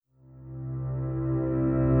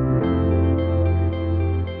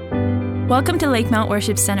Welcome to Lakemount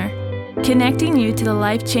Worship Center, connecting you to the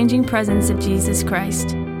life-changing presence of Jesus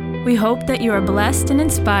Christ. We hope that you are blessed and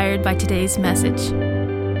inspired by today's message.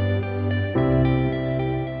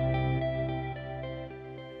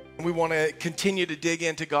 We want to continue to dig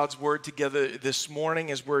into God's Word together this morning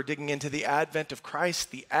as we're digging into the advent of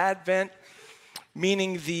Christ. The advent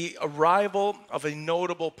meaning the arrival of a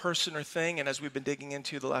notable person or thing, and as we've been digging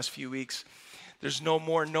into the last few weeks, there's no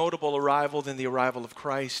more notable arrival than the arrival of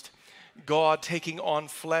Christ. God taking on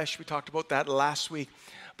flesh. We talked about that last week,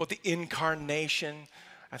 about the incarnation.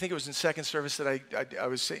 I think it was in second service that I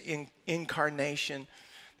was saying incarnation.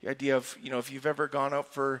 The idea of, if you've ever gone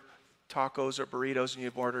out for tacos or burritos and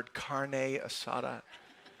you've ordered carne asada,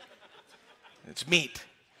 it's meat.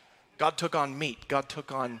 God took on meat. God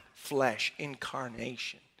took on flesh,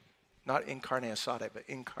 incarnation. Not incarne asada, but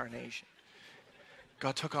incarnation.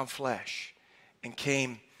 God took on flesh and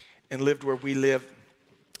came and lived where we live.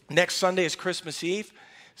 Next Sunday is Christmas Eve,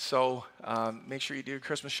 so make sure you do your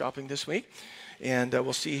Christmas shopping this week. And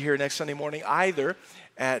we'll see you here next Sunday morning, either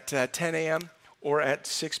at 10 a.m. or at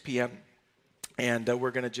 6 p.m. And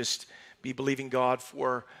we're going to just be believing God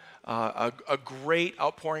for a great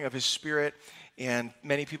outpouring of His Spirit and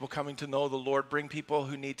many people coming to know the Lord. Bring people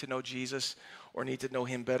who need to know Jesus or need to know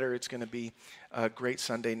Him better. It's going to be a great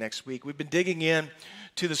Sunday next week. We've been digging in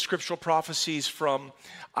to the scriptural prophecies from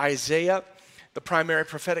Isaiah, the primary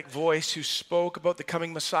prophetic voice who spoke about the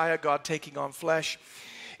coming Messiah, God taking on flesh.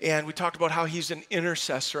 And we talked about how He's an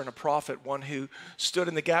intercessor and a prophet, one who stood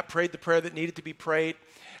in the gap, prayed the prayer that needed to be prayed.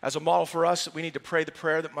 As a model for us, that we need to pray the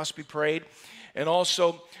prayer that must be prayed. And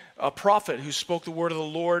also a prophet who spoke the word of the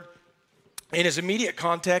Lord. In his immediate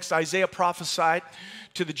context, Isaiah prophesied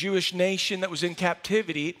to the Jewish nation that was in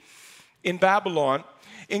captivity in Babylon.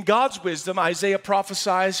 In God's wisdom, Isaiah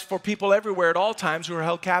prophesies for people everywhere at all times who are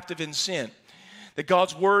held captive in sin. That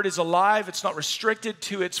God's word is alive, it's not restricted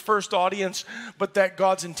to its first audience, but that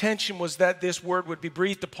God's intention was that this word would be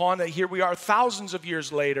breathed upon, that here we are thousands of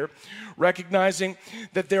years later, recognizing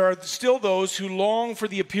that there are still those who long for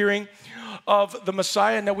the appearing of the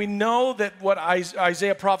Messiah. Now we know that what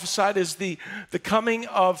Isaiah prophesied is the coming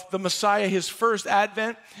of the Messiah, His first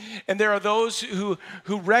advent, and there are those who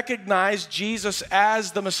recognize Jesus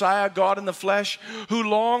as the Messiah, God in the flesh, who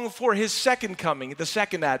long for His second coming, the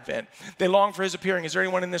second advent. They long for His appearing. Is there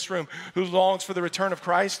anyone in this room who longs for the return of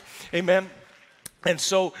Christ? Amen. And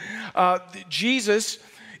so Jesus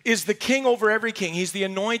is the King over every king. He's the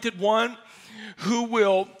anointed one who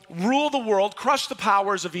will rule the world, crush the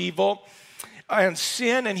powers of evil and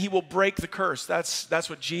sin, and He will break the curse. That's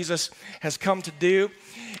what Jesus has come to do.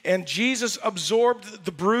 And Jesus absorbed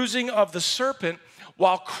the bruising of the serpent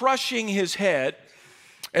while crushing his head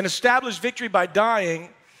and established victory by dying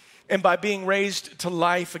and by being raised to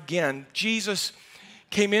life again. Jesus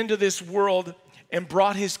came into this world and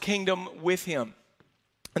brought His kingdom with Him.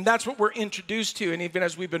 And that's what we're introduced to, and even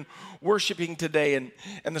as we've been worshiping today and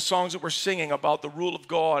the songs that we're singing about the rule of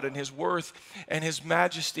God and His worth and His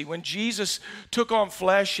majesty. When Jesus took on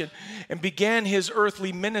flesh and began His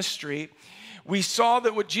earthly ministry, we saw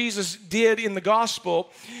that what Jesus did in the gospel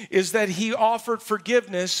is that He offered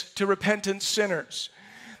forgiveness to repentant sinners,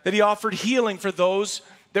 that He offered healing for those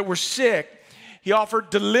that were sick. He offered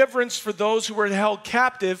deliverance for those who were held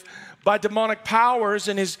captive by demonic powers,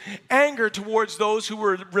 and His anger towards those who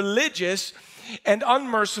were religious and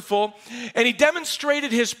unmerciful. And He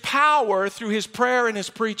demonstrated His power through His prayer and His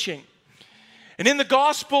preaching. And in the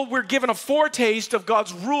gospel, we're given a foretaste of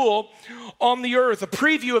God's rule on the earth, a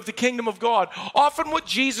preview of the kingdom of God. Often what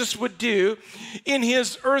Jesus would do in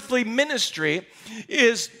His earthly ministry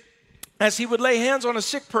is, as He would lay hands on a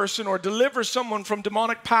sick person or deliver someone from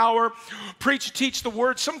demonic power, preach, teach the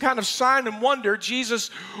word, some kind of sign and wonder,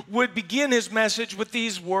 Jesus would begin His message with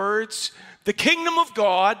these words: the kingdom of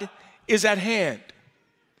God is at hand.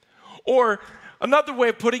 Or another way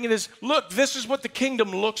of putting it is, look, this is what the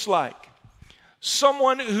kingdom looks like.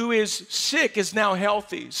 Someone who is sick is now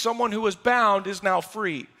healthy. Someone who was bound is now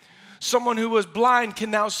free. Someone who was blind can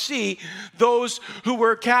now see. Those who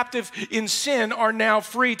were captive in sin are now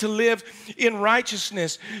free to live in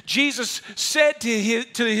righteousness. Jesus said to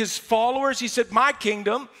his followers, He said, my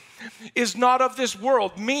kingdom is not of this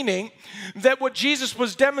world, meaning that what Jesus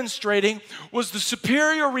was demonstrating was the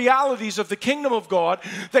superior realities of the kingdom of God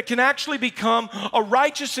that can actually become a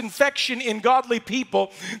righteous infection in godly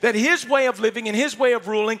people, that His way of living and His way of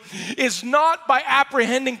ruling is not by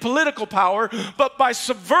apprehending political power, but by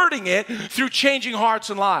subverting it through changing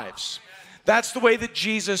hearts and lives. That's the way that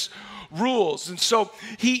Jesus rules. And so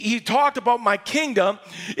he talked about my kingdom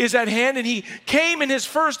is at hand, and he came in his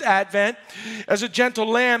first advent as a gentle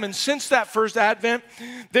lamb. And since that first advent,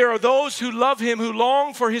 there are those who love him, who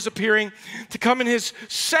long for his appearing, to come in his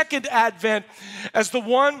second advent as the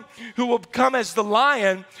one who will come as the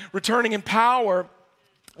lion, returning in power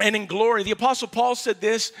and in glory. The Apostle Paul said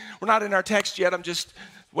this. We're not in our text yet. I'm just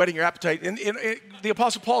whetting your appetite. The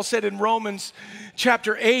Apostle Paul said in Romans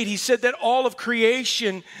chapter 8, he said that all of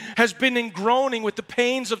creation has been in groaning with the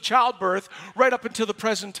pains of childbirth right up until the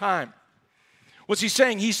present time. What's he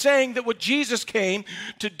saying? He's saying that what Jesus came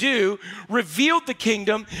to do revealed the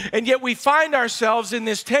kingdom, and yet we find ourselves in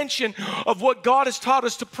this tension of what God has taught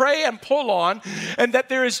us to pray and pull on, and that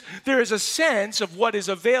there is a sense of what is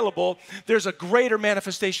available. There's a greater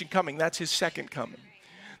manifestation coming. That's his second coming.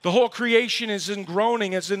 The whole creation is in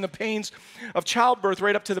groaning, as in the pains of childbirth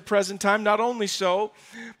right up to the present time. Not only so,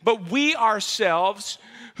 but we ourselves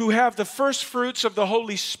who have the first fruits of the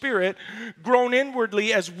Holy Spirit groan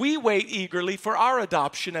inwardly as we wait eagerly for our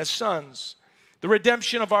adoption as sons, the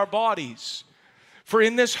redemption of our bodies. For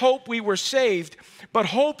in this hope we were saved, but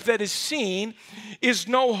hope that is seen is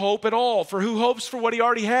no hope at all. For who hopes for what he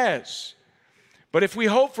already has? But if we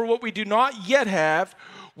hope for what we do not yet have,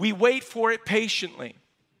 we wait for it patiently.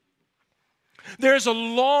 There's a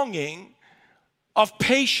longing of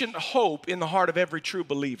patient hope in the heart of every true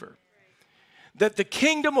believer. That the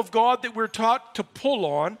kingdom of God that we're taught to pull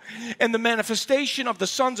on, and the manifestation of the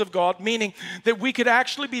sons of God, meaning that we could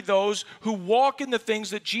actually be those who walk in the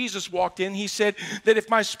things that Jesus walked in. He said that if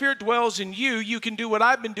my spirit dwells in you, you can do what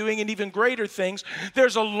I've been doing and even greater things.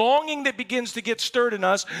 There's a longing that begins to get stirred in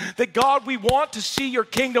us that, God, we want to see your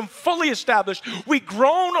kingdom fully established. We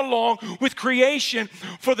groan along with creation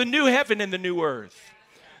for the new heaven and the new earth,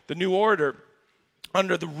 the new order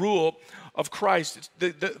under the rule of Christ.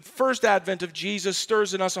 The first advent of Jesus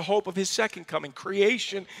stirs in us a hope of his second coming.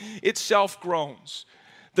 Creation itself groans.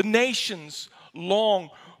 The nations long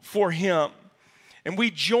for him. And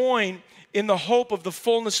we join in the hope of the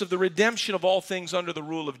fullness of the redemption of all things under the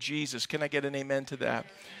rule of Jesus. Can I get an amen to that?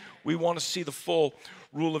 We want to see the full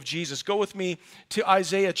rule of Jesus. Go with me to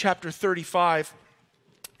Isaiah chapter 35.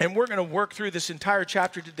 And we're going to work through this entire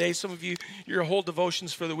chapter today. Some of you, your whole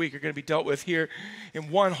devotions for the week are going to be dealt with here in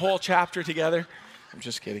one whole chapter together. I'm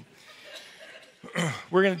just kidding.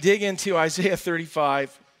 We're going to dig into Isaiah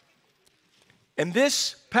 35. And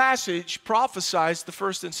this passage prophesies the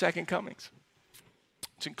first and second comings.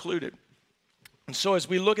 It's included. And so as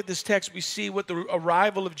we look at this text, we see what the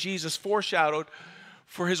arrival of Jesus foreshadowed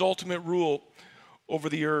for his ultimate rule over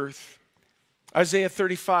the earth. Isaiah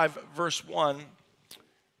 35, verse 1.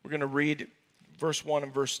 We're going to read verse 1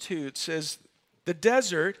 and verse 2. It says, "The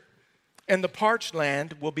desert and the parched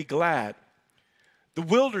land will be glad. The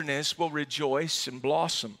wilderness will rejoice and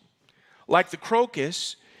blossom. Like the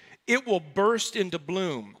crocus, it will burst into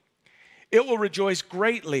bloom. It will rejoice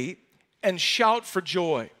greatly and shout for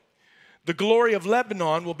joy. The glory of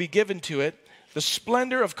Lebanon will be given to it, the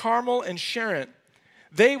splendor of Carmel and Sharon.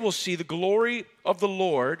 They will see the glory of the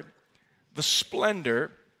Lord, the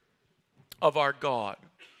splendor of our God."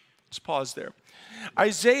 Let's pause there.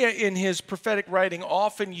 Isaiah, in his prophetic writing,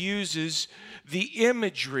 often uses the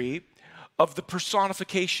imagery of the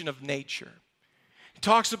personification of nature. He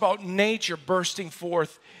talks about nature bursting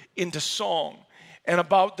forth into song and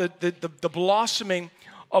about the blossoming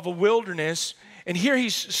of a wilderness. And here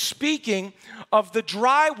he's speaking of the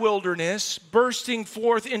dry wilderness bursting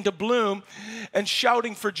forth into bloom and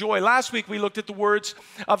shouting for joy. Last week we looked at the words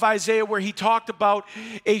of Isaiah where he talked about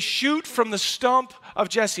a shoot from the stump of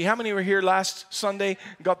Jesse. How many were here last Sunday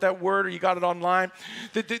and got that word, or you got it online?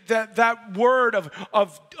 That word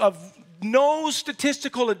of no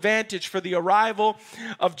statistical advantage for the arrival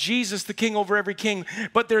of Jesus, the King over every king.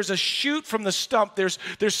 But there's a shoot from the stump. There's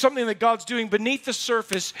something that God's doing beneath the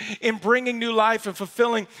surface in bringing new life and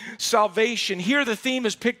fulfilling salvation. Here the theme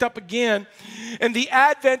is picked up again. And the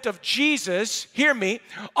advent of Jesus, hear me,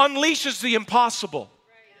 unleashes the impossible.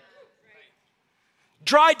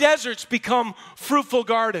 Dry deserts become fruitful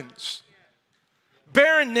gardens.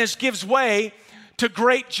 Barrenness gives way to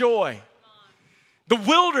great joy. The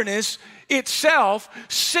wilderness itself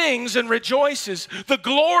sings and rejoices. The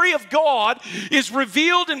glory of God is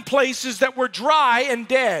revealed in places that were dry and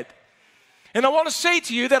dead. And I want to say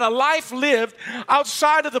to you that a life lived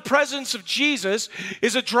outside of the presence of Jesus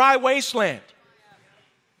is a dry wasteland.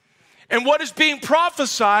 And what is being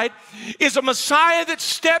prophesied is a Messiah that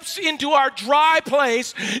steps into our dry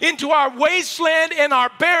place, into our wasteland and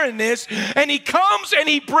our barrenness, and he comes and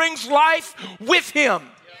he brings life with him.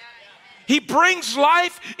 He brings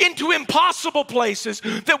life into impossible places,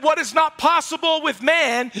 that what is not possible with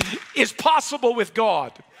man is possible with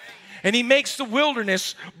God. And he makes the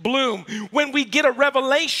wilderness bloom. When we get a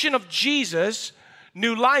revelation of Jesus,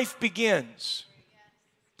 new life begins.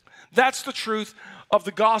 That's the truth of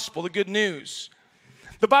the gospel, the good news.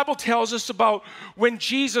 The Bible tells us about when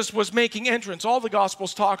Jesus was making entrance. All the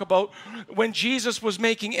Gospels talk about when Jesus was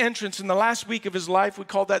making entrance in the last week of his life. We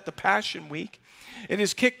call that the Passion Week. It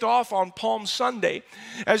is kicked off on Palm Sunday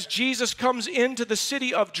as Jesus comes into the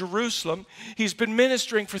city of Jerusalem. He's been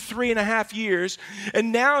ministering for 3.5 years,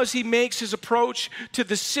 and now as he makes his approach to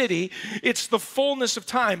the city, it's the fullness of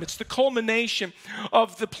time. It's the culmination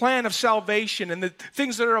of the plan of salvation, and the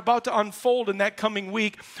things that are about to unfold in that coming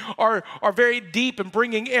week are very deep and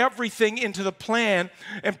bringing everything into the plan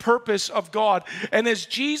and purpose of God. And as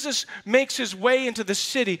Jesus makes his way into the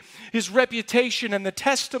city, his reputation and the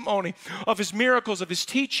testimony of his miracles, of his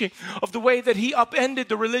teaching, of the way that he upended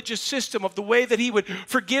the religious system, of the way that he would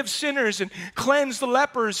forgive sinners and cleanse the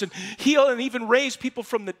lepers and heal and even raise people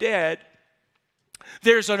from the dead,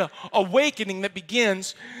 there's an awakening that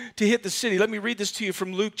begins to hit the city. Let me read this to you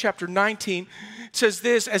from Luke chapter 19. It says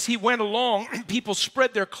this: as he went along, people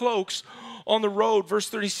spread their cloaks on the road. Verse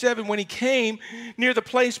 37, when he came near the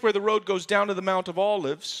place where the road goes down to the Mount of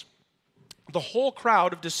Olives, the whole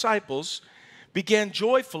crowd of disciples began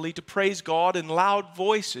joyfully to praise God in loud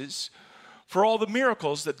voices for all the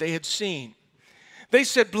miracles that they had seen. They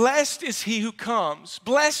said, "Blessed is he who comes.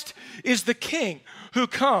 Blessed is the King who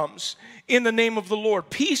comes in the name of the Lord.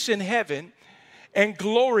 Peace in heaven and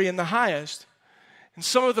glory in the highest." And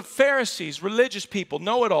some of the Pharisees, religious people,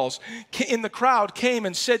 know-it-alls, in the crowd came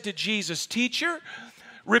and said to Jesus, "Teacher,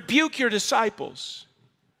 rebuke your disciples."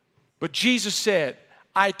 But Jesus said,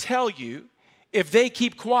 "I tell you, if they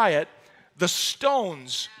keep quiet, the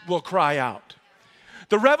stones will cry out."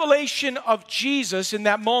 The revelation of Jesus in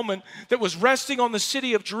that moment that was resting on the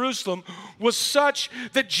city of Jerusalem was such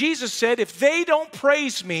that Jesus said, if they don't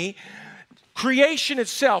praise me, creation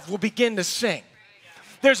itself will begin to sing.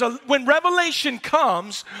 When revelation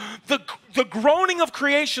comes, the groaning of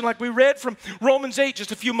creation, like we read from Romans 8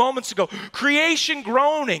 just a few moments ago, creation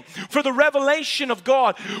groaning for the revelation of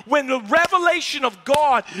God. When the revelation of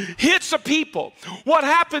God hits a people, what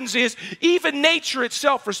happens is even nature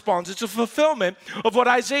itself responds. It's a fulfillment of what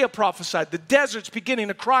Isaiah prophesied. The desert's beginning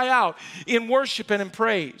to cry out in worship and in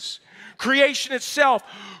praise. Creation itself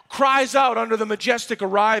cries out under the majestic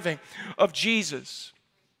arriving of Jesus.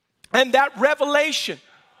 And that revelation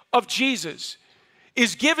of Jesus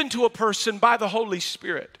is given to a person by the Holy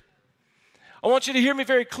Spirit. I want you to hear me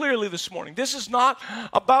very clearly this morning. This is not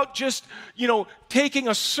about just, taking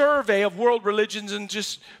a survey of world religions and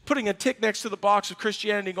just putting a tick next to the box of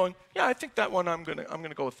Christianity going, yeah, I think that one I'm going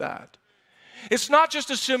to go with that. It's not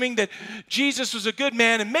just assuming that Jesus was a good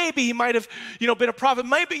man and maybe he might have, been a prophet.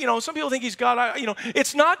 Maybe, some people think he's God.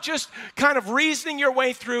 It's not just kind of reasoning your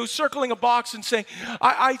way through, circling a box and saying,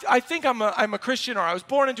 I think I'm a Christian, or I was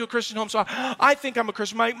born into a Christian home, so I think I'm a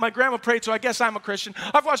Christian. My grandma prayed, so I guess I'm a Christian.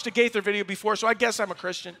 I've watched a Gaither video before, so I guess I'm a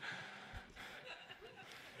Christian.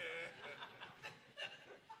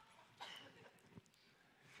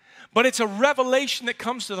 But it's a revelation that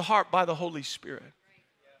comes to the heart by the Holy Spirit.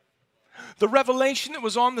 The revelation that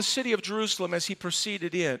was on the city of Jerusalem as he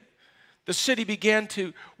proceeded in. The city began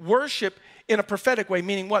to worship in a prophetic way,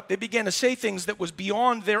 meaning what? They began to say things that was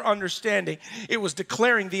beyond their understanding. It was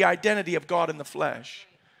declaring the identity of God in the flesh.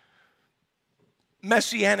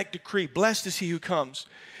 Messianic decree, blessed is he who comes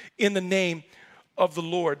in the name of the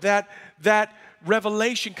Lord. That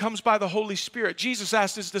revelation comes by the Holy Spirit. Jesus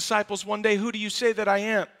asked his disciples one day, "Who do you say that I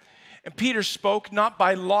am?" And Peter spoke not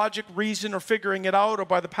by logic, reason, or figuring it out, or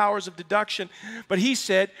by the powers of deduction, but he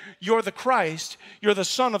said, "You're the Christ, you're the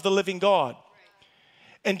Son of the living God."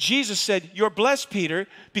 And Jesus said, "You're blessed, Peter,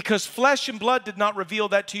 because flesh and blood did not reveal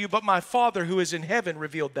that to you, but my Father who is in heaven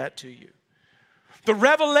revealed that to you." The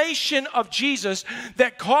revelation of Jesus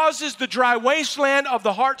that causes the dry wasteland of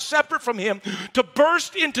the heart separate from him to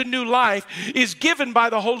burst into new life is given by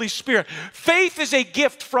the Holy Spirit. Faith is a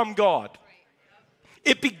gift from God.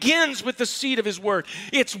 It begins with the seed of his word.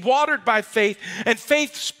 It's watered by faith, and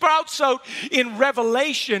faith sprouts out in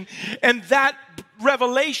revelation, and that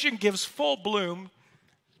revelation gives full bloom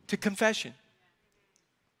to confession.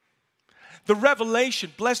 The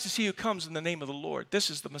revelation, blessed is he who comes in the name of the Lord. This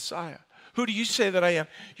is the Messiah. Who do you say that I am?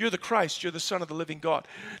 You're the Christ. You're the Son of the living God.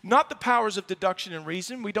 Not the powers of deduction and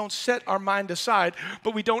reason. We don't set our mind aside,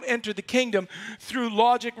 but we don't enter the kingdom through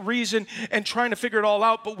logic, reason, and trying to figure it all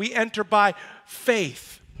out, but we enter by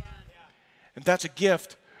faith. And that's a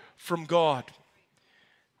gift from God.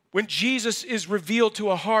 When Jesus is revealed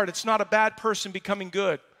to a heart, it's not a bad person becoming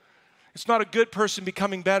good. It's not a good person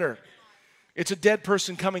becoming better. It's a dead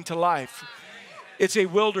person coming to life. It's a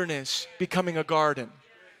wilderness becoming a garden.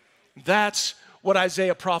 That's what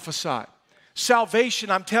Isaiah prophesied.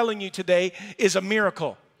 Salvation, I'm telling you today, is a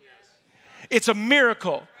miracle. It's a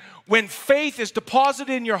miracle. When faith is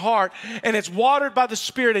deposited in your heart and it's watered by the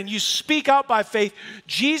Spirit and you speak out by faith,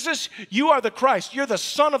 Jesus, you are the Christ. You're the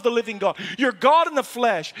Son of the living God. You're God in the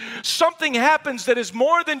flesh. Something happens that is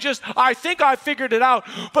more than just, I think I figured it out,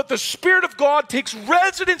 but the Spirit of God takes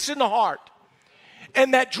residence in the heart.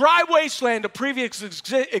 And that dry wasteland of previous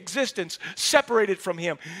existence, separated from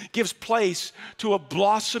Him, gives place to a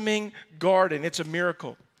blossoming garden. It's a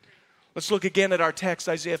miracle. Let's look again at our text,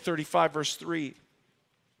 Isaiah 35, verse 3.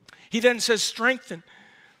 He then says, strengthen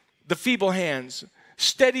the feeble hands,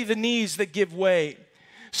 steady the knees that give way.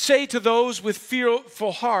 Say to those with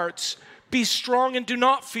fearful hearts, be strong and do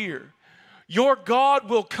not fear. Your God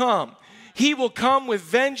will come. He will come with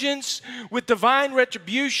vengeance, with divine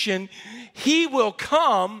retribution. He will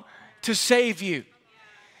come to save you.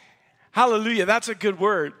 Hallelujah, that's a good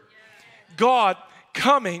word. God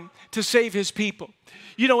coming to save His people.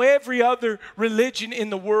 You know, every other religion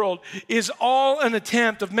in the world is all an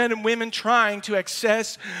attempt of men and women trying to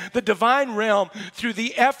access the divine realm through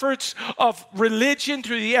the efforts of religion,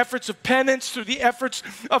 through the efforts of penance, through the efforts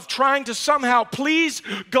of trying to somehow please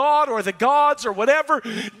God or the gods or whatever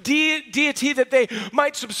deity that they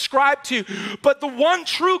might subscribe to. But the one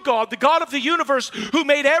true God, the God of the universe, who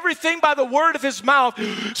made everything by the word of His mouth,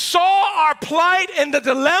 saw our plight and the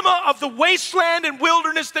dilemma of the wasteland and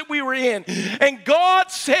wilderness that we were in. And God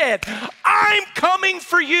said, I'm coming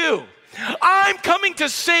for you. I'm coming to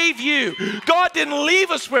save you. God didn't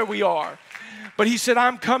leave us where we are, but He said,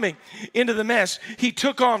 I'm coming into the mess. He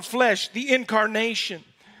took on flesh, the incarnation.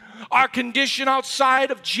 Our condition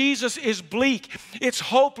outside of Jesus is bleak. It's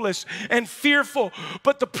hopeless and fearful.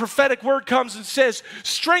 But the prophetic word comes and says,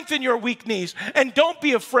 strengthen your weak knees and don't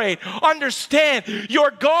be afraid. Understand,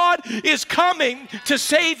 your God is coming to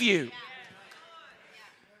save you.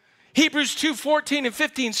 Hebrews 2:14 and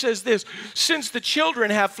 15 says this, since the children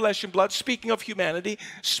have flesh and blood, speaking of humanity,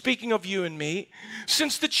 speaking of you and me,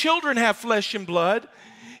 since the children have flesh and blood,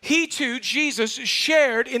 He too, Jesus,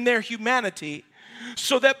 shared in their humanity,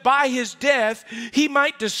 so that by His death He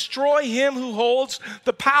might destroy him who holds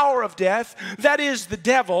the power of death, that is the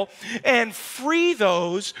devil, and free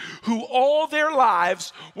those who all their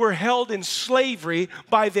lives were held in slavery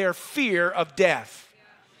by their fear of death.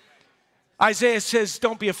 Isaiah says,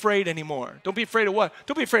 don't be afraid anymore. Don't be afraid of what?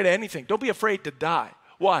 Don't be afraid of anything. Don't be afraid to die.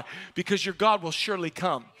 Why? Because your God will surely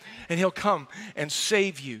come, and He'll come and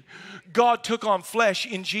save you. God took on flesh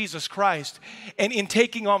in Jesus Christ, and in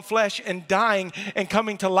taking on flesh and dying and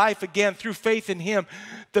coming to life again through faith in Him,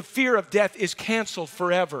 the fear of death is canceled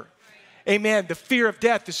forever. Amen. The fear of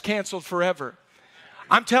death is canceled forever.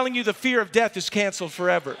 I'm telling you, the fear of death is canceled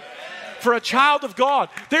forever. For a child of God,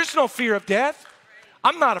 there's no fear of death.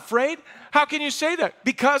 I'm not afraid. How can you say that?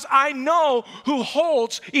 Because I know who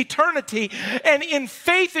holds eternity, and in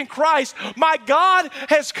faith in Christ, my God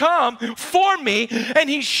has come for me, and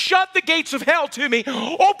He shut the gates of hell to me,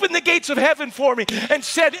 opened the gates of heaven for me, and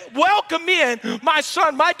said, welcome in, my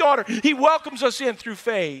son, my daughter. He welcomes us in through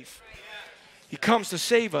faith. He comes to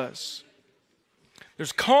save us.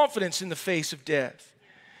 There's confidence in the face of death.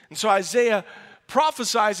 And so Isaiah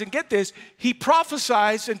prophesies, and get this, he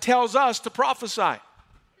prophesies and tells us to prophesy.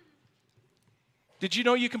 Did you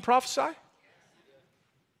know you can prophesy?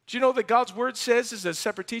 Do you know that God's word says, this is a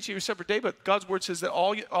separate teaching, a separate day, but God's word says that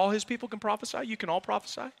all His people can prophesy? You can all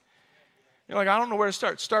prophesy? You're like, I don't know where to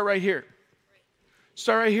start. Start right here.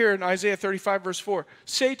 Start right here in Isaiah 35, verse 4.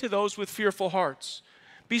 Say to those with fearful hearts,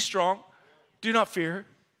 be strong, do not fear.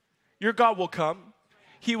 Your God will come.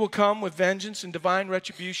 He will come with vengeance and divine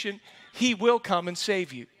retribution. He will come and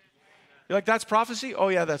save you. You're like, that's prophecy? Oh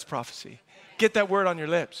yeah, that's prophecy. Get that word on your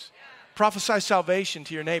lips. Prophesy salvation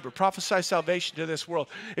to your neighbor. Prophesy salvation to this world.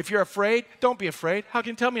 If you're afraid, don't be afraid. How can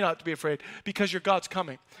you tell me not to be afraid? Because your God's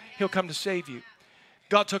coming. He'll come to save you.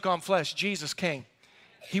 God took on flesh. Jesus came.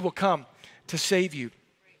 He will come to save you.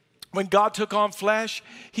 When God took on flesh,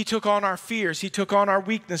 He took on our fears. He took on our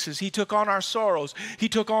weaknesses. He took on our sorrows. He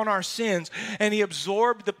took on our sins. And He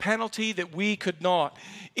absorbed the penalty that we could not.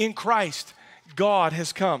 In Christ, God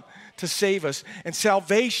has come to save us. And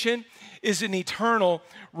salvation is an eternal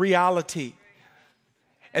reality.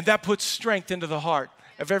 And that puts strength into the heart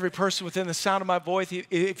of every person within the sound of my voice.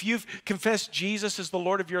 If you've confessed Jesus as the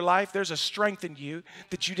Lord of your life, there's a strength in you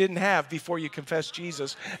that you didn't have before you confessed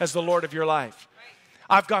Jesus as the Lord of your life.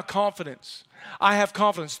 I've got confidence. I have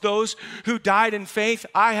confidence. Those who died in faith,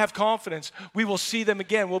 I have confidence. We will see them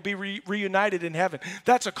again. We'll be reunited in heaven.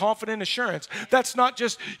 That's a confident assurance. That's not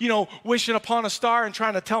just, wishing upon a star and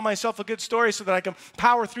trying to tell myself a good story so that I can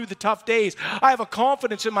power through the tough days. I have a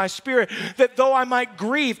confidence in my spirit that though I might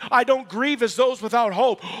grieve, I don't grieve as those without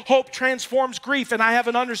hope. Hope transforms grief, and I have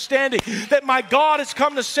an understanding that my God has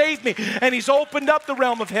come to save me, and He's opened up the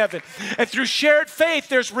realm of heaven. And through shared faith,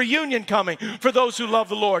 there's reunion coming for those who love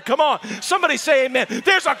the Lord. Come on, somebody say amen.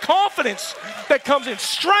 There's a confidence that comes in,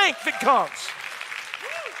 strength that comes.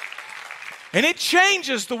 And it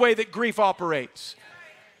changes the way that grief operates.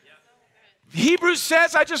 Hebrews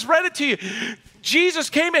says, I just read it to you, Jesus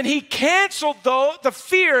came and He canceled the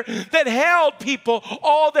fear that held people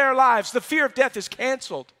all their lives. The fear of death is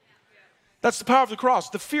canceled. That's the power of the cross.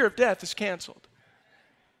 The fear of death is canceled.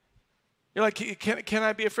 You're like, can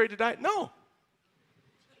I be afraid to die? No.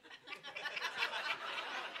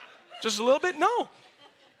 Just a little bit? No.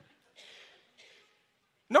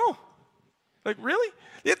 No. Like, really?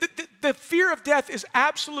 The fear of death is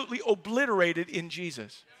absolutely obliterated in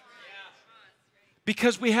Jesus.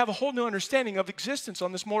 Because we have a whole new understanding of existence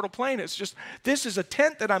on this mortal plane. It's just, this is a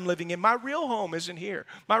tent that I'm living in. My real home isn't here.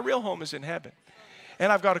 My real home is in heaven.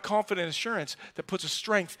 And I've got a confident assurance that puts a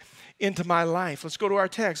strength into my life. Let's go to our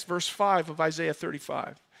text, verse 5 of Isaiah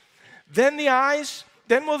 35. Then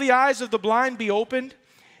will the eyes of the blind be opened,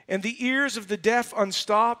 and the ears of the deaf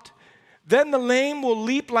unstopped. Then the lame will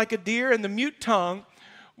leap like a deer, and the mute tongue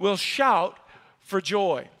will shout for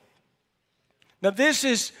joy. Now this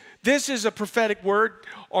is a prophetic word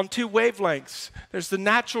on two wavelengths. There's the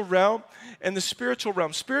natural realm and the spiritual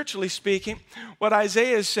realm. Spiritually speaking, what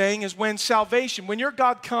Isaiah is saying is when your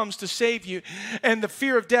God comes to save you and the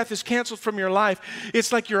fear of death is canceled from your life,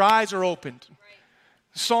 it's like your eyes are opened.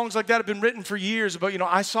 Songs like that have been written for years about,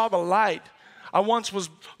 I saw the light. I once was,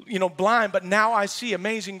 blind, but now I see.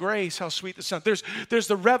 Amazing grace, how sweet the sound. There's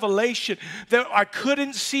the revelation that I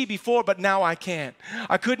couldn't see before, but now I can.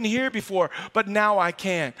 I couldn't hear before, but now I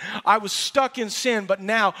can. I was stuck in sin, but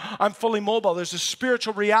now I'm fully mobile. There's a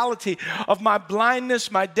spiritual reality of my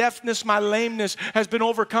blindness, my deafness, my lameness has been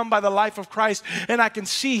overcome by the life of Christ, and I can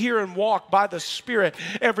see, hear, and walk by the Spirit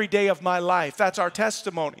every day of my life. That's our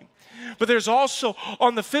testimony. But there's also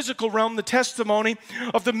on the physical realm the testimony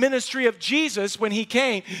of the ministry of Jesus when He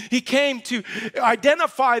came. He came to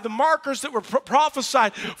identify the markers that were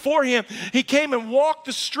prophesied for Him. He came and walked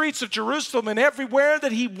the streets of Jerusalem, and everywhere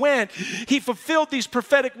that He went, He fulfilled these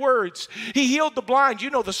prophetic words. He healed the blind. You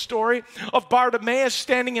know the story of Bartimaeus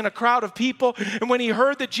standing in a crowd of people, and when he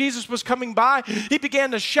heard that Jesus was coming by, he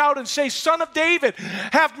began to shout and say, "Son of David,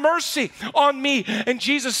 have mercy on me." And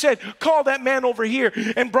Jesus said, "Call that man over here,"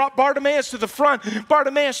 and brought Bartimaeus to the front.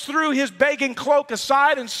 Bartimaeus threw his begging cloak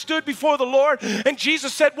aside and stood before the Lord. And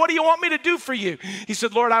Jesus said, "What do you want me to do for you?" He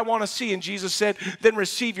said, "Lord, I want to see." And Jesus said, "Then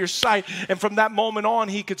receive your sight." And from that moment on,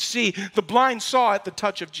 he could see. The blind saw at the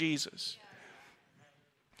touch of Jesus.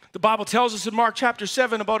 The Bible tells us in Mark chapter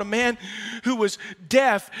 7 about a man who was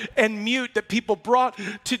deaf and mute that people brought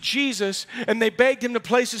to Jesus, and they begged him to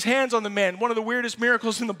place his hands on the man. One of the weirdest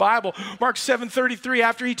miracles in the Bible. Mark 7:33,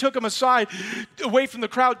 after he took him aside, away from the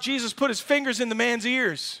crowd, Jesus put his fingers in the man's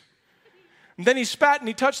ears. And then he spat and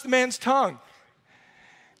he touched the man's tongue.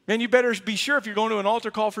 Man, you better be sure if you're going to an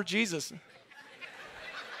altar call for Jesus.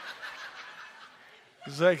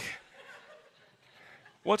 It's like,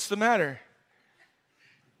 what's the matter?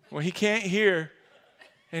 Well, he can't hear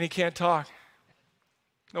and he can't talk.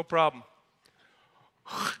 No problem.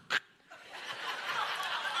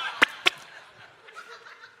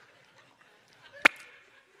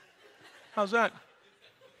 How's that?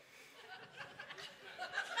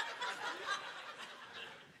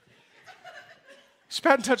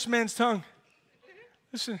 Spat and touched the man's tongue.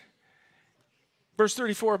 Listen. Verse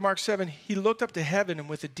 34 of Mark 7, he looked up to heaven and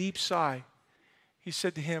with a deep sigh, he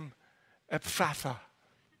said to him, "Ephphatha."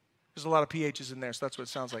 There's a lot of PHs in there, so that's what it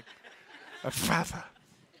sounds like. Ephphatha,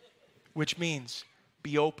 which means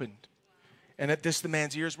be opened. And at this the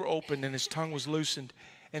man's ears were opened and his tongue was loosened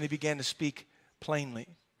and he began to speak plainly.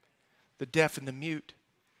 The deaf and the mute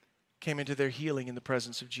came into their healing in the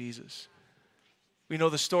presence of Jesus. We know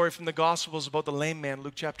the story from the Gospels about the lame man,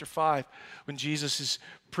 Luke chapter 5, when Jesus is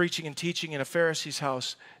preaching and teaching in a Pharisee's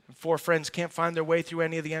house. And 4 friends can't find their way through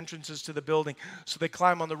any of the entrances to the building. So they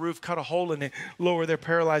climb on the roof, cut a hole in it, lower their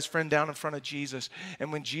paralyzed friend down in front of Jesus.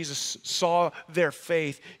 And when Jesus saw their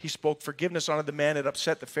faith, he spoke forgiveness on the man. It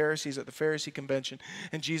upset the Pharisees at the Pharisee convention.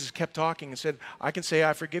 And Jesus kept talking and said, "I can say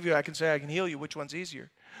I forgive you. I can say I can heal you. Which one's easier?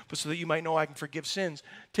 But so that you might know I can forgive sins,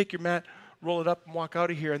 take your mat, roll it up and walk out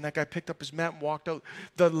of here." And that guy picked up his mat and walked out.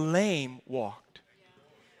 The lame walked.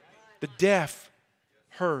 The deaf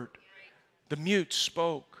heard. The mute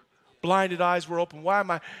spoke. Blinded eyes were open. Why am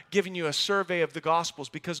I giving you a survey of the Gospels?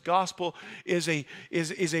 Because gospel is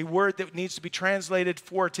a word that needs to be translated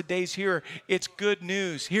for today's hearer. It's good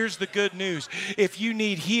news. Here's the good news. If you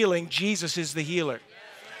need healing, Jesus is the healer.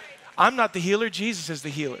 I'm not the healer. Jesus is the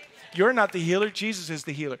healer. You're not the healer. Jesus is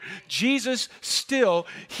the healer. Jesus still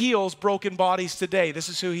heals broken bodies today. This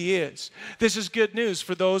is who he is. This is good news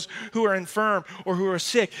for those who are infirm or who are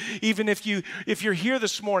sick. Even if you're here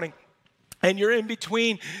this morning, and you're in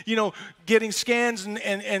between, getting scans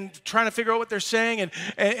and trying to figure out what they're saying,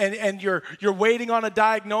 and you're waiting on a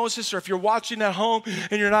diagnosis, or if you're watching at home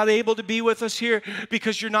and you're not able to be with us here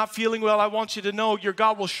because you're not feeling well, I want you to know your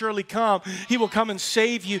God will surely come. He will come and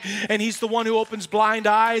save you, and he's the one who opens blind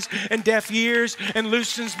eyes and deaf ears and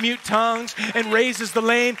loosens mute tongues and raises the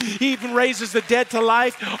lame. He even raises the dead to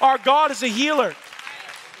life. Our God is a healer.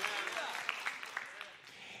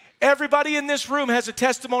 Everybody in this room has a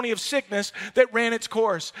testimony of sickness that ran its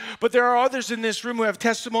course. But there are others in this room who have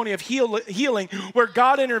testimony of healing where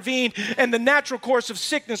God intervened and the natural course of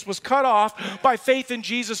sickness was cut off by faith in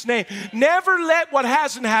Jesus' name. Never let what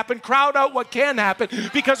hasn't happened crowd out what can happen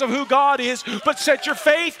because of who God is, but set your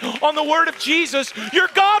faith on the word of Jesus. Your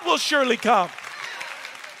God will surely come.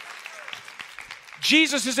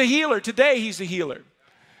 Jesus is a healer. Today he's a healer.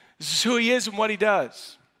 This is who he is and what he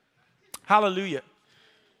does. Hallelujah.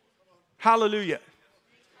 Hallelujah.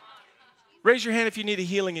 Raise your hand if you need a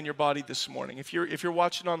healing in your body this morning. If you're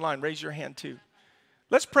watching online, raise your hand too.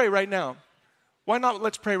 Let's pray right now. Why not?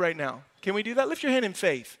 Let's pray right now. Can we do that? Lift your hand in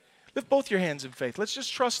faith. Lift both your hands in faith. Let's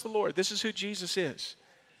just trust the Lord. This is who Jesus is.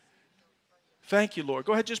 Thank you, Lord.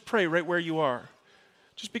 Go ahead, just pray right where you are.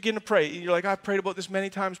 Just begin to pray. You're like, I've prayed about this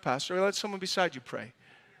many times, Pastor. Let someone beside you pray.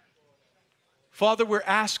 Father, we're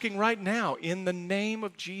asking right now, in the name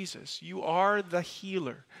of Jesus, you are the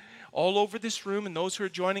healer. All over this room and those who are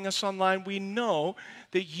joining us online, we know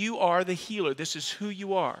that you are the healer. This is who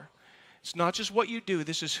you are. It's not just what you do.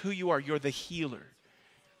 This is who you are. You're the healer.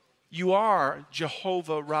 You are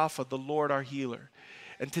Jehovah Rapha, the Lord our healer.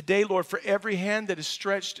 And today, Lord, for every hand that is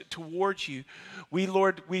stretched towards you, we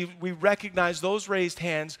recognize those raised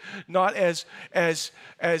hands not as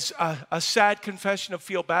a sad confession of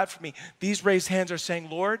feel bad for me. These raised hands are saying,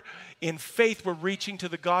 Lord, in faith, we're reaching to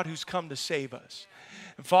the God who's come to save us.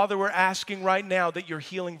 And Father, we're asking right now that your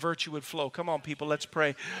healing virtue would flow. Come on, people, let's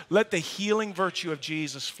pray. Let the healing virtue of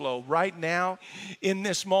Jesus flow. Right now, in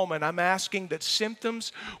this moment, I'm asking that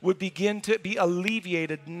symptoms would begin to be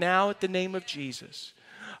alleviated now at the name of Jesus.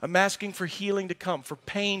 I'm asking for healing to come, for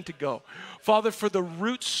pain to go. Father, for the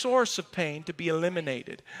root source of pain to be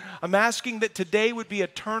eliminated. I'm asking that today would be a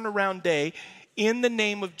turnaround day in the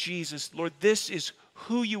name of Jesus. Lord, this is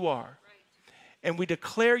who you are. And we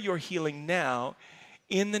declare your healing now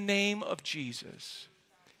in the name of Jesus.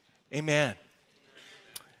 Amen.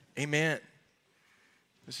 Amen.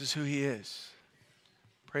 This is who he is.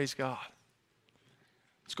 Praise God.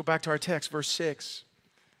 Let's go back to our text, verse 6.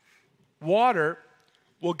 Water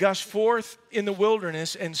will gush forth in the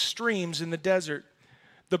wilderness and streams in the desert.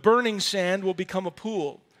 The burning sand will become a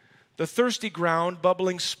pool, the thirsty ground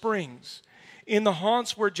bubbling springs. In the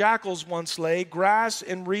haunts where jackals once lay, grass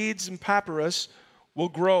and reeds and papyrus will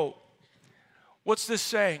grow. What's this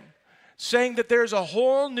saying? Saying that there's a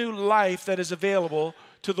whole new life that is available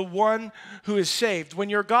to the one who is saved. When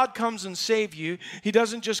your God comes and saves you, he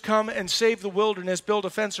doesn't just come and save the wilderness, build a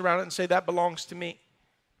fence around it and say, that belongs to me.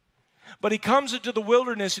 But he comes into the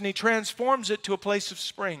wilderness and he transforms it to a place of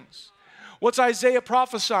springs. What's Isaiah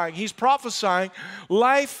prophesying? He's prophesying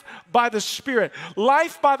life by the Spirit.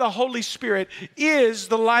 Life by the Holy Spirit is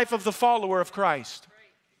the life of the follower of Christ.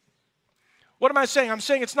 What am I saying? I'm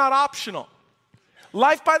saying it's not optional.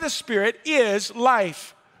 Life by the Spirit is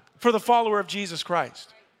life for the follower of Jesus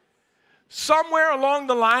Christ. Somewhere along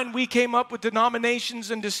the line, we came up with denominations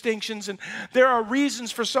and distinctions, and there are reasons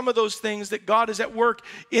for some of those things that God is at work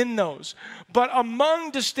in those. But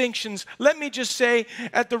among distinctions, let me just say,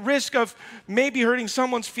 at the risk of maybe hurting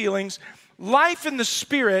someone's feelings, life in the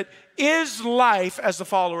Spirit is life as the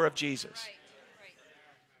follower of Jesus.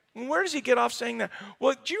 Where does he get off saying that?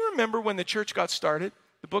 Well, do you remember when the church got started?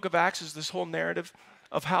 The book of Acts is this whole narrative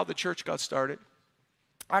of how the church got started.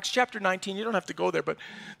 Acts chapter 19, you don't have to go there, but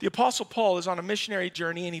the Apostle Paul is on a missionary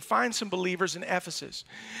journey and he finds some believers in Ephesus.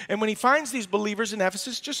 And when he finds these believers in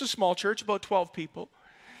Ephesus, just a small church, about 12 people,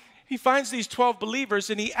 he finds these 12 believers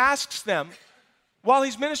and he asks them, while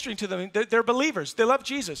he's ministering to them, they're believers, they love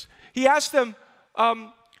Jesus. He asks them,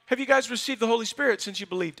 have you guys received the Holy Spirit since you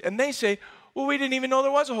believed? And they say, well, we didn't even know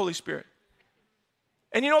there was a Holy Spirit.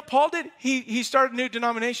 And you know what Paul did? He started a new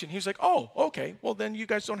denomination. He was like, oh, okay, well then you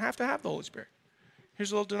guys don't have to have the Holy Spirit.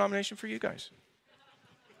 Here's a little denomination for you guys.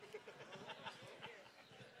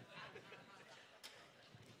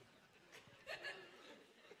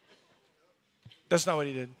 That's not what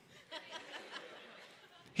he did.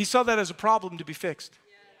 He saw that as a problem to be fixed.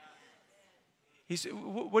 He said,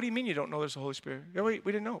 what do you mean you don't know there's a Holy Spirit? Yeah, we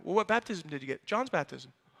didn't know. Well, what baptism did you get? John's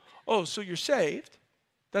baptism. Oh, so you're saved.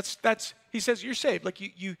 He says you're saved. Like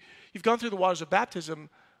you've gone through the waters of baptism,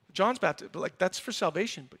 John's baptism, but like that's for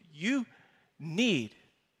salvation. But you need,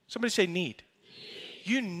 somebody say need.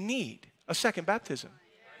 You need a second baptism.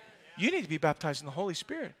 You need to be baptized in the Holy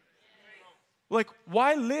Spirit. Like,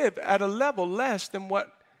 why live at a level less than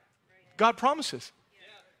what God promises?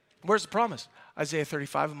 Where's the promise? Isaiah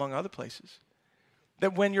 35, among other places.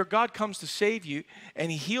 That when your God comes to save you and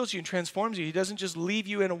he heals you and transforms you, he doesn't just leave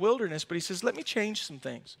you in a wilderness, but he says, let me change some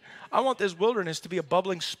things. I want this wilderness to be a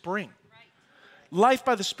bubbling spring. Life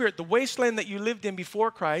by the Spirit, the wasteland that you lived in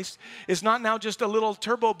before Christ is not now just a little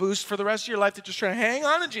turbo boost for the rest of your life that just trying to hang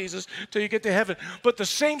on to Jesus till you get to heaven. But the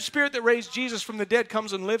same Spirit that raised Jesus from the dead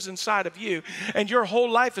comes and lives inside of you, and your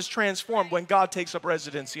whole life is transformed when God takes up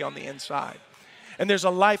residency on the inside. And there's a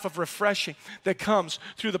life of refreshing that comes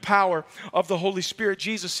through the power of the Holy Spirit.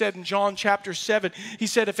 Jesus said in John chapter 7, he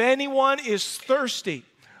said, if anyone is thirsty,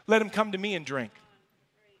 let him come to me and drink.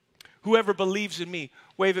 Whoever believes in me,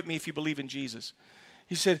 wave at me if you believe in Jesus.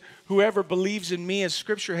 He said, whoever believes in me, as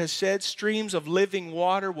Scripture has said, streams of living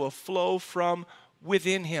water will flow from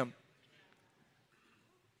within him.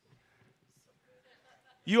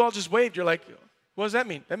 You all just waved. You're like, what does that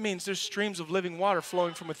mean? That means there's streams of living water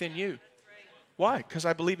flowing from within you. Why? Because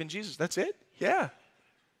I believe in Jesus. That's it? Yeah.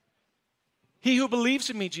 He who believes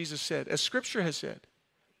in me, Jesus said, as Scripture has said,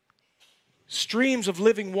 streams of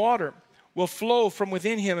living water will flow from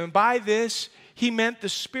within him. And by this, he meant the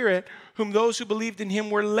Spirit whom those who believed in him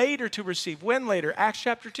were later to receive. When later? Acts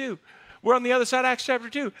chapter 2. We're on the other side of Acts chapter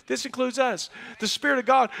 2. This includes us. The Spirit of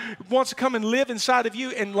God wants to come and live inside of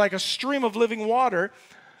you and like a stream of living water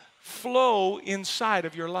flow inside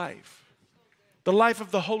of your life. The life of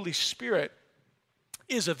the Holy Spirit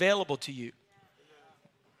is available to you.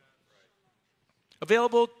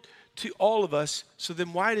 Available to all of us. So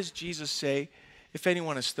then why does Jesus say, if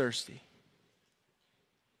anyone is thirsty?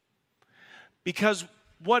 Because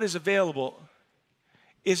what is available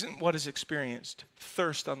isn't what is experienced.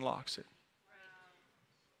 Thirst unlocks it.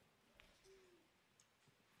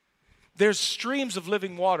 There's streams of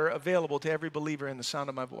living water available to every believer in the sound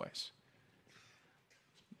of my voice.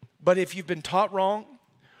 But if you've been taught wrong,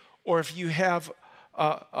 or if you have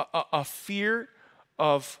a fear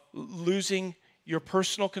of losing your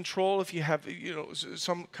personal control, if you have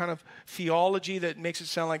some kind of theology that makes it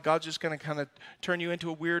sound like God's just going to kind of turn you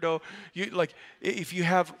into a weirdo, if you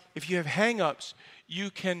have hang-ups, you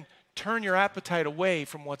can turn your appetite away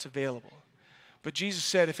from what's available. But Jesus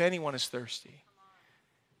said, if anyone is thirsty,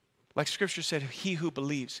 like Scripture said, he who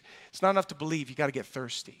believes. It's not enough to believe, you got to get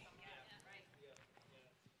thirsty.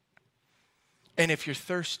 And if you're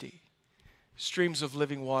thirsty, streams of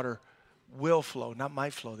living water will flow, not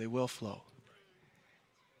might flow, they will flow.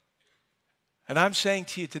 And I'm saying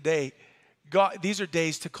to you today, God, these are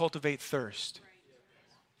days to cultivate thirst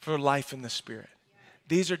for life in the Spirit.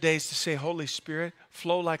 These are days to say, Holy Spirit,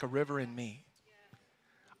 flow like a river in me.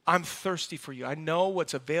 I'm thirsty for you. I know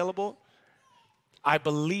what's available. I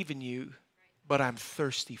believe in you, but I'm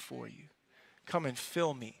thirsty for you. Come and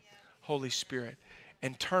fill me, Holy Spirit,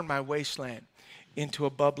 and turn my wasteland into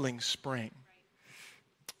a bubbling spring.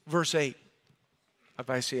 Verse 8 of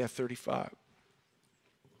Isaiah 35.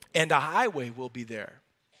 And a highway will be there.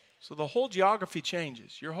 So the whole geography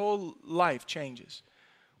changes. Your whole life changes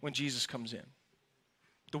when Jesus comes in.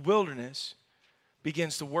 The wilderness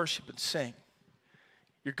begins to worship and sing.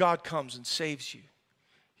 Your God comes and saves you.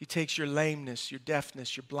 He takes your lameness, your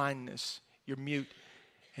deafness, your blindness, your mute,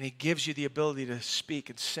 and he gives you the ability to speak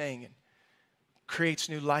and sing and creates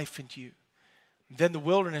new life into you. And then the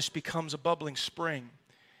wilderness becomes a bubbling spring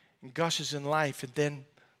and gushes in life. And then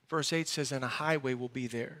verse 8 says, and a highway will be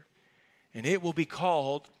there, and it will be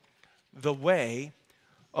called the way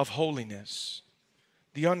of holiness.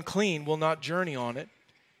 The unclean will not journey on it.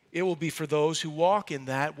 It will be for those who walk in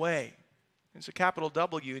that way. It's a capital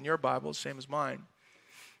W in your Bible, same as mine.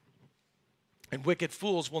 And wicked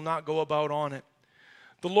fools will not go about on it.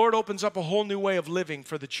 The Lord opens up a whole new way of living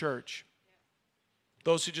for the church.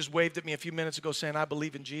 Those who just waved at me a few minutes ago saying, I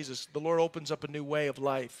believe in Jesus, the Lord opens up a new way of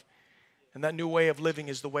life. And that new way of living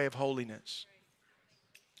is the way of holiness.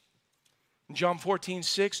 In John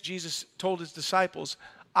 14:6, Jesus told his disciples,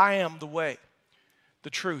 I am the way, the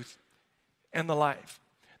truth, and the life.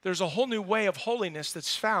 There's a whole new way of holiness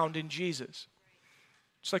that's found in Jesus.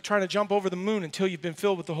 It's like trying to jump over the moon until you've been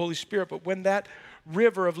filled with the Holy Spirit. But when that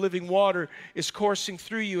river of living water is coursing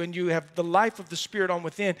through you and you have the life of the Spirit on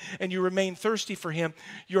within and you remain thirsty for Him,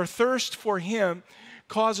 your thirst for Him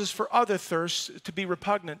causes for other thirsts to be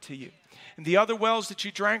repugnant to you. And the other wells that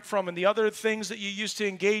you drank from and the other things that you used to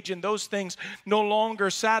engage in, those things no longer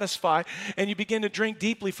satisfy. And you begin to drink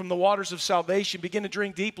deeply from the waters of salvation, begin to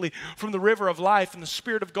drink deeply from the river of life, and the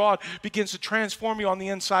Spirit of God begins to transform you on the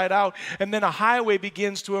inside out. And then a highway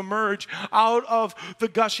begins to emerge out of the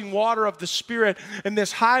gushing water of the Spirit. And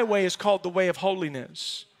this highway is called the way of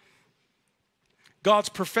holiness. God's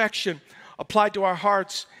perfection applied to our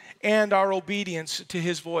hearts and our obedience to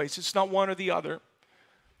His voice. It's not one or the other.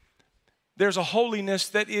 There's a holiness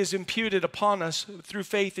that is imputed upon us through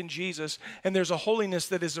faith in Jesus, and there's a holiness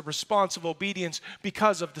that is a response of obedience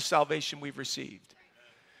because of the salvation we've received.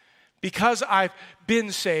 Because I've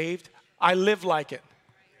been saved, I live like it.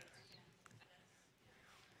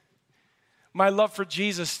 My love for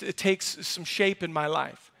Jesus, it takes some shape in my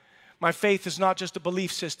life. My faith is not just a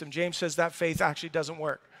belief system. James says that faith actually doesn't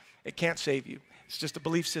work. It can't save you. It's just a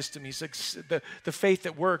belief system. He's like, the faith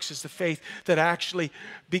that works is the faith that actually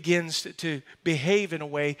begins to behave in a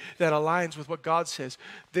way that aligns with what God says.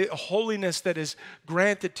 The holiness that is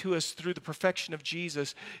granted to us through the perfection of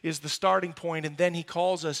Jesus is the starting point, and then He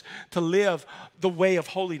calls us to live the way of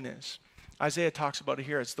holiness. Isaiah talks about it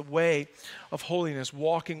here. It's the way of holiness,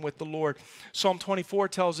 walking with the Lord. Psalm 24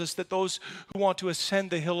 tells us that those who want to ascend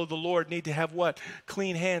the hill of the Lord need to have what?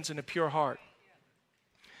 Clean hands and a pure heart.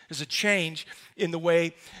 There's a change in the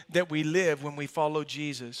way that we live when we follow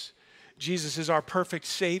Jesus. Jesus is our perfect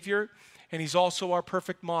Savior, and He's also our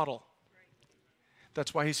perfect model.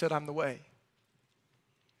 That's why He said, I'm the way.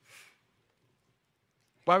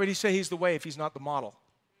 Why would He say He's the way if He's not the model?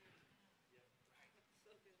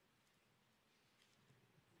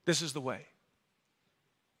 This is the way.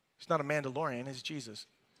 It's not a Mandalorian, it's Jesus.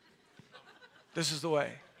 This is the way.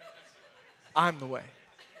 I'm the way,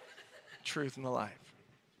 truth, and the life.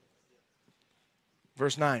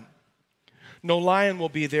 Verse 9, no lion will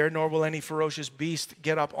be there, nor will any ferocious beast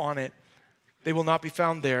get up on it. They will not be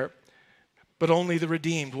found there, but only the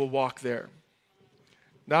redeemed will walk there.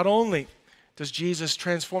 Not only does Jesus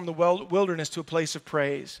transform the wilderness to a place of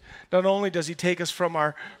praise, not only does He take us from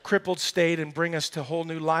our crippled state and bring us to a whole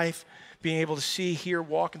new life, being able to see, hear,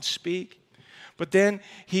 walk, and speak, but then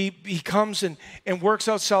he comes and works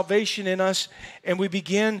out salvation in us, and we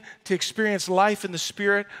begin to experience life in the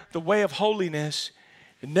Spirit, the way of holiness.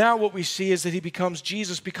 And now what we see is that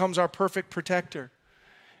Jesus becomes our perfect protector.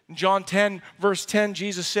 In John 10, verse 10,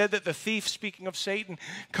 Jesus said that the thief, speaking of Satan,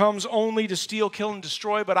 comes only to steal, kill, and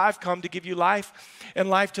destroy, but I've come to give you life and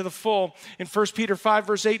life to the full. In 1 Peter 5,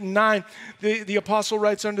 verse 8 and 9, the apostle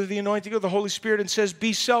writes under the anointing of the Holy Spirit and says,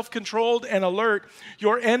 be self-controlled and alert.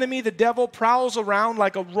 Your enemy, the devil, prowls around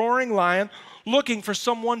like a roaring lion, looking for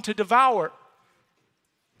someone to devour.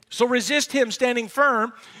 So resist him, standing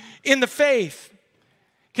firm in the faith.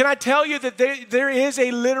 Can I tell you that there is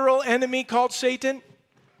a literal enemy called Satan?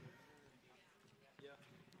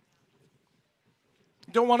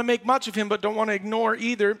 Don't want to make much of him, but don't want to ignore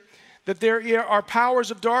either that there are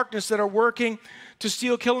powers of darkness that are working to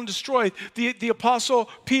steal, kill, and destroy. The apostle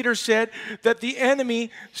Peter said that the enemy,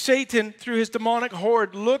 Satan, through his demonic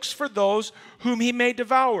horde, looks for those whom he may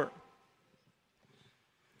devour.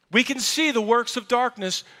 We can see the works of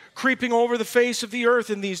darkness creeping over the face of the earth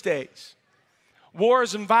in these days.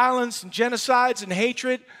 Wars and violence and genocides and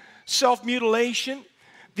hatred, self-mutilation.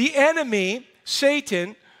 The enemy,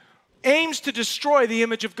 Satan, aims to destroy the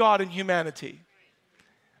image of God in humanity.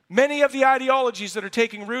 Many of the ideologies that are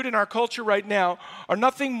taking root in our culture right now are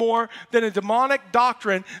nothing more than a demonic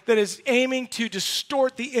doctrine that is aiming to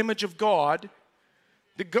distort the image of God,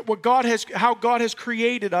 how God has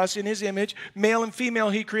created us in His image, male and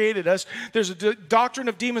female He created us. There's a doctrine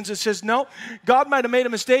of demons that says, no, God might have made a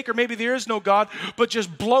mistake, or maybe there is no God, but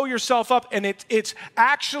just blow yourself up, and it's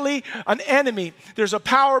actually an enemy. There's a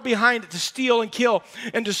power behind it to steal and kill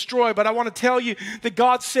and destroy. But I want to tell you that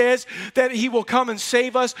God says that He will come and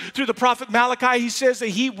save us. Through the prophet Malachi, He says that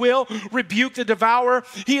He will rebuke the devourer.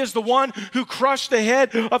 He is the one who crushed the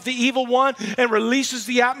head of the evil one and releases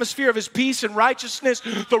the atmosphere of His peace and righteousness,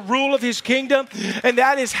 the rule of His kingdom, and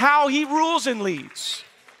that is how He rules and leads,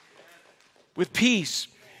 with peace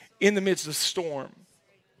in the midst of the storm.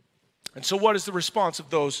 And so what is the response of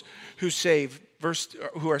those who are saved? Verse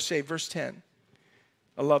 10.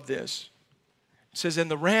 I love this. It says,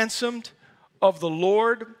 and the ransomed of the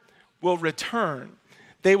Lord will return.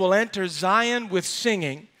 They will enter Zion with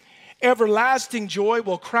singing. Everlasting joy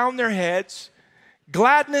will crown their heads.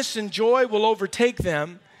 Gladness and joy will overtake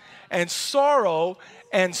them, and sorrow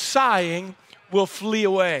and sighing will flee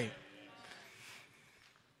away.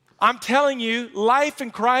 I'm telling you, life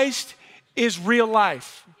in Christ is real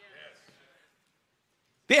life.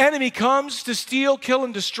 The enemy comes to steal, kill,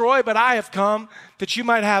 and destroy, but I have come that you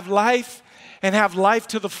might have life and have life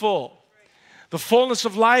to the full. The fullness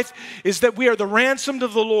of life is that we are the ransomed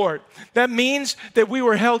of the Lord. That means that we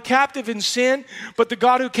were held captive in sin, but the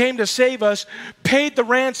God who came to save us paid the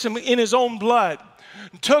ransom in His own blood,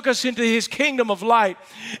 took us into His kingdom of light,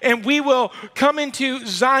 and we will come into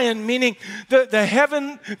Zion, meaning the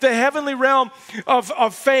heavenly realm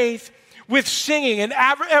of faith, with singing, and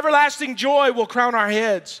everlasting joy will crown our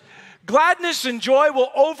heads. Gladness and joy will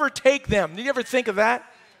overtake them. Did you ever think of that?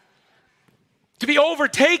 To be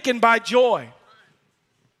overtaken by joy.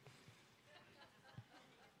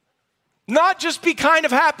 Not just be kind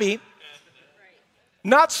of happy,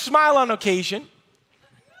 not smile on occasion,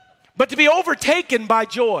 but to be overtaken by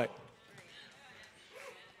joy.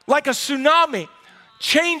 Like a tsunami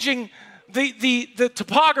changing the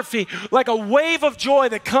topography, like a wave of joy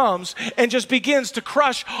that comes and just begins to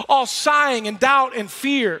crush all sighing and doubt and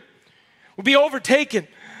fear. We'll be overtaken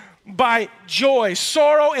by joy.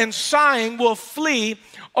 Sorrow and sighing will flee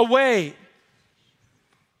away.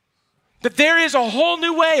 That there is a whole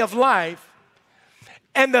new way of life,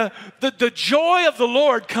 and the joy of the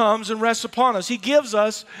Lord comes and rests upon us. He gives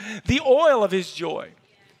us the oil of His joy.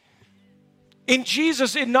 In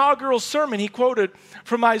Jesus' inaugural sermon, He quoted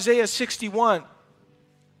from Isaiah 61.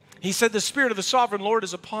 He said, "The Spirit of the Sovereign Lord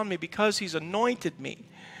is upon me because He's anointed me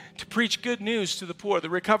to preach good news to the poor,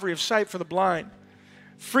 the recovery of sight for the blind,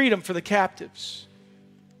 freedom for the captives,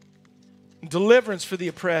 deliverance for the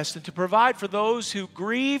oppressed, and to provide for those who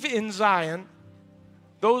grieve in Zion,"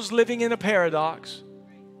 those living in a paradox,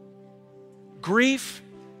 grief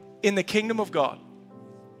in the kingdom of God.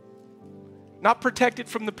 Not protected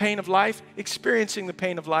from the pain of life, experiencing the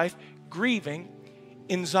pain of life, grieving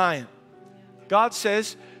in Zion. God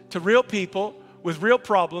says to real people with real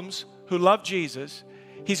problems who love Jesus,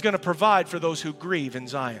 He's going to provide for those who grieve in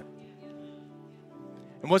Zion.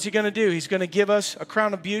 And what's He going to do? He's going to give us a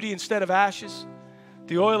crown of beauty instead of ashes,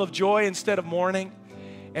 the oil of joy instead of mourning,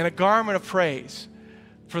 and a garment of praise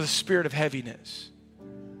for the spirit of heaviness.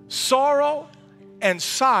 Sorrow and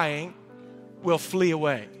sighing will flee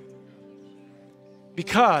away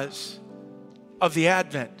because of the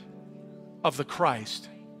advent of the Christ,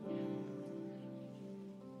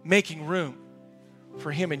 making room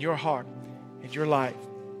for Him in your heart and your life.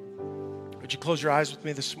 Would you close your eyes with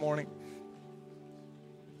me this morning?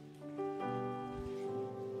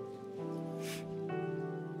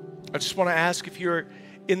 I just want to ask, if you're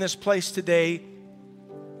in this place today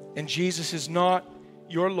and Jesus is not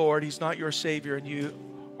your Lord, He's not your Savior, and you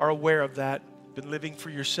are aware of that, been living for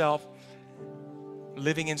yourself,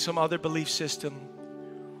 living in some other belief system,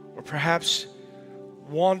 or perhaps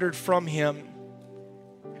wandered from Him,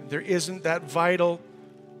 and there isn't that vital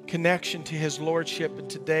connection to His Lordship, and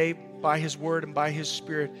today, by His Word and by His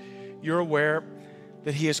Spirit, you're aware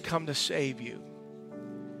that He has come to save you.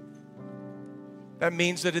 That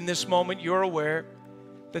means that in this moment you're aware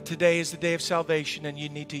that today is the day of salvation and you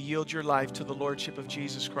need to yield your life to the Lordship of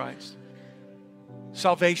Jesus Christ.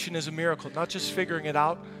 Salvation is a miracle, not just figuring it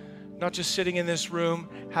out, not just sitting in this room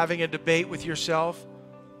having a debate with yourself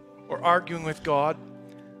or arguing with God,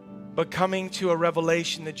 but coming to a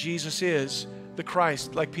revelation that Jesus is the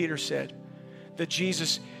Christ, like Peter said, that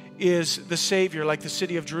Jesus is the Savior, like the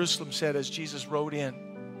city of Jerusalem said as Jesus rode in.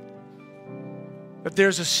 That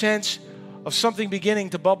there's a sense of something beginning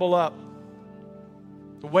to bubble up,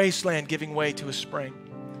 the wasteland giving way to a spring.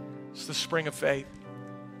 It's the spring of faith.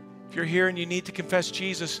 If you're here and you need to confess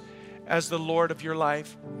Jesus as the Lord of your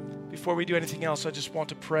life, before we do anything else, I just want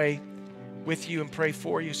to pray with you and pray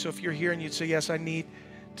for you. So if you're here and you'd say, yes, I need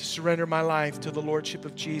to surrender my life to the Lordship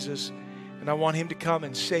of Jesus, and I want Him to come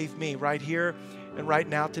and save me right here and right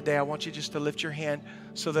now today, I want you just to lift your hand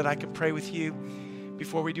so that I can pray with you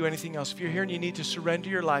before we do anything else. If you're here and you need to surrender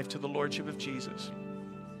your life to the Lordship of Jesus.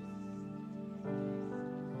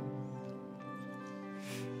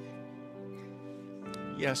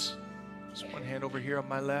 Yes. There's one hand over here on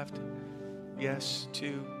my left. Yes.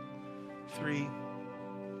 2, 3.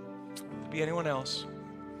 Could be anyone else.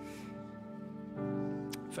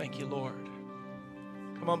 Thank you, Lord.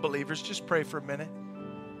 Come on, believers, just pray for a minute.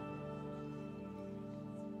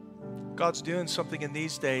 God's doing something in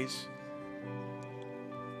these days.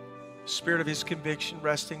 Spirit of His conviction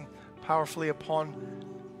resting powerfully upon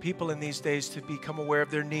people in these days to become aware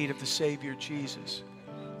of their need of the Savior, Jesus.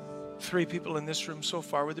 3 people in this room so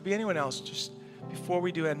far. Would there be anyone else? Just before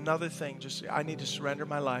we do another thing, I need to surrender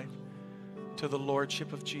my life to the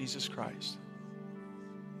Lordship of Jesus Christ.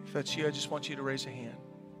 If that's you, I just want you to raise a hand.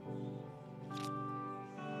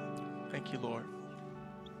 Thank you, Lord.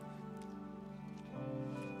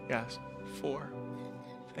 Yes, 4.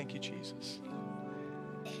 Thank you, Jesus.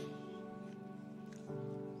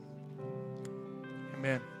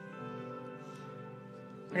 Amen.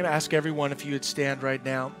 I'm going to ask everyone if you would stand right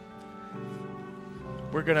now.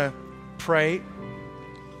 We're going to pray.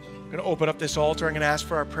 I'm going to open up this altar. I'm going to ask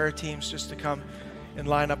for our prayer teams just to come and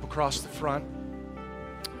line up across the front.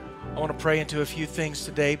 I want to pray into a few things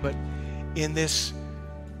today, but in this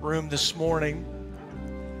room this morning,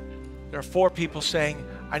 there are 4 people saying,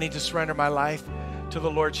 I need to surrender my life to the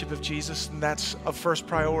Lordship of Jesus, and that's of first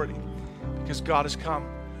priority because God has come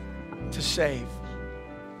to save.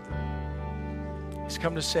 He's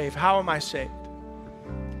come to save. How am I saved?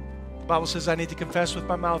 The Bible says I need to confess with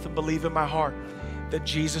my mouth and believe in my heart that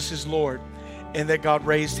Jesus is Lord and that God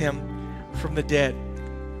raised him from the dead.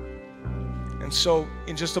 And so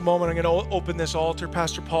in just a moment, I'm going to open this altar.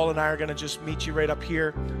 Pastor Paul and I are going to just meet you right up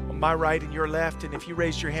here on my right and your left. And if you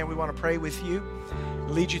raised your hand, we want to pray with you,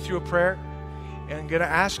 lead you through a prayer. And I'm going to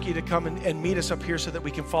ask you to come and meet us up here so that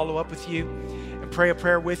we can follow up with you and pray a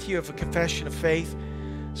prayer with you of a confession of faith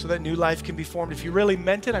so that new life can be formed. If you really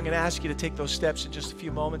meant it, I'm going to ask you to take those steps in just a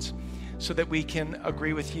few moments so that we can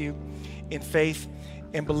agree with you in faith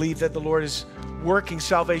and believe that the Lord is working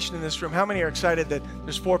salvation in this room. How many are excited that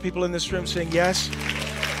there's 4 people in this room saying yes?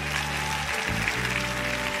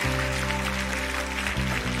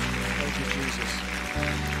 Thank you, Jesus.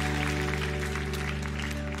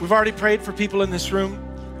 We've already prayed for people in this room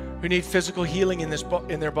who need physical healing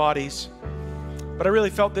in their bodies. But I really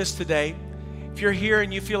felt this today. If you're here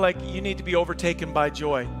and you feel like you need to be overtaken by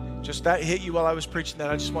joy, just that hit you while I was preaching that,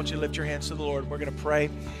 I just want you to lift your hands to the Lord. We're going to pray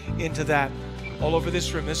into that all over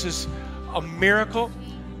this room. This is a miracle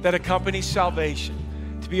that accompanies salvation,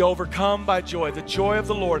 to be overcome by joy. The joy of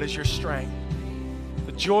the Lord is your strength.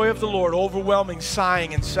 The joy of the Lord, overwhelming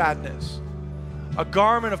sighing and sadness. A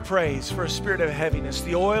garment of praise for a spirit of heaviness.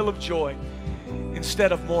 The oil of joy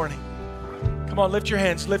instead of mourning. Come on, lift your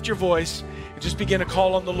hands, lift your voice, and just begin to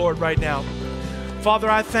call on the Lord right now.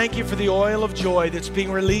 Father, I thank you for the oil of joy that's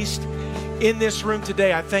being released in this room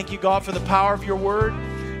today. I thank you, God, for the power of your word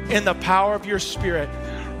and the power of your spirit.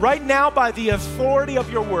 Right now, by the authority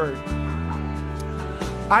of your word,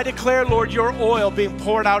 I declare, Lord, your oil being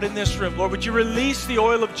poured out in this room. Lord, would you release the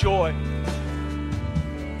oil of joy?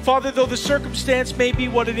 Father, though the circumstance may be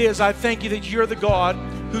what it is, I thank you that you're the God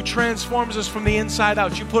who transforms us from the inside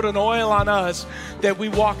out. You put an oil on us that we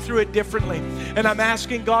walk through it differently. And I'm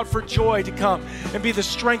asking God for joy to come and be the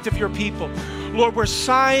strength of your people. Lord, where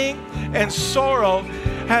sighing and sorrow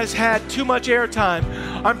has had too much airtime,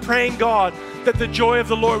 I'm praying, God, that the joy of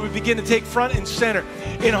the Lord would begin to take front and center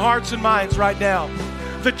in hearts and minds right now.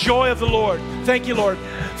 The joy of the Lord. Thank you, Lord.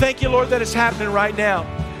 Thank you, Lord, that it's happening right now.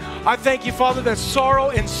 I thank you, Father, that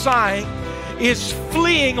sorrow and sighing is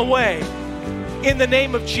fleeing away in the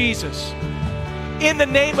name of Jesus. In the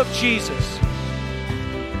name of Jesus.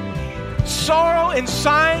 Sorrow and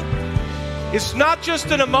sighing is not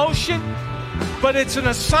just an emotion, but it's an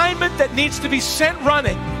assignment that needs to be sent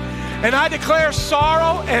running. And I declare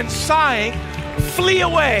sorrow and sighing flee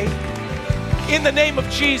away in the name of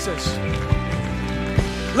Jesus.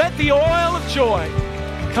 Let the oil of joy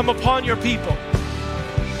come upon your people.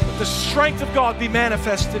 Let the strength of God be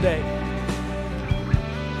manifest today.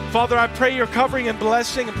 Father, I pray your covering and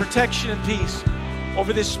blessing and protection and peace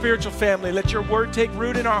over this spiritual family. Let your word take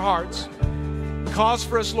root in our hearts. Cause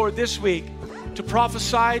for us, Lord, this week to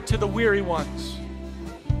prophesy to the weary ones.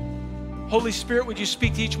 Holy Spirit, would you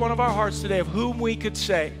speak to each one of our hearts today of whom we could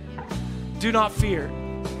say, do not fear.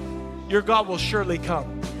 Your God will surely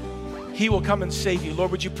come. He will come and save you.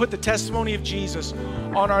 Lord, would you put the testimony of Jesus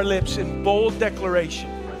on our lips in bold declaration.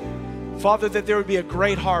 Father, that there would be a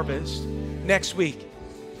great harvest next week.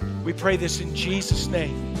 We pray this in Jesus'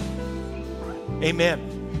 name. Amen.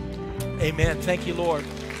 Amen. Thank you, Lord.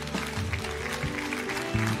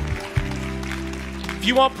 If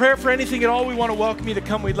you want prayer for anything at all, we want to welcome you to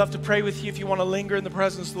come. We'd love to pray with you. If you want to linger in the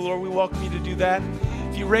presence of the Lord, we welcome you to do that.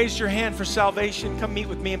 If you raised your hand for salvation, come meet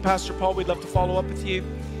with me and Pastor Paul. We'd love to follow up with you.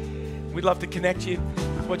 We'd love to connect you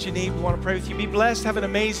with what you need. We want to pray with you. Be blessed. Have an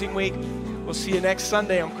amazing week. We'll see you next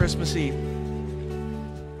Sunday on Christmas Eve.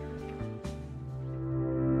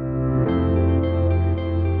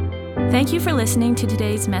 Thank you for listening to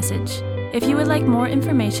today's message. If you would like more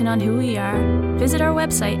information on who we are, visit our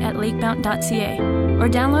website at lakemount.ca or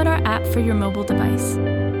download our app for your mobile device.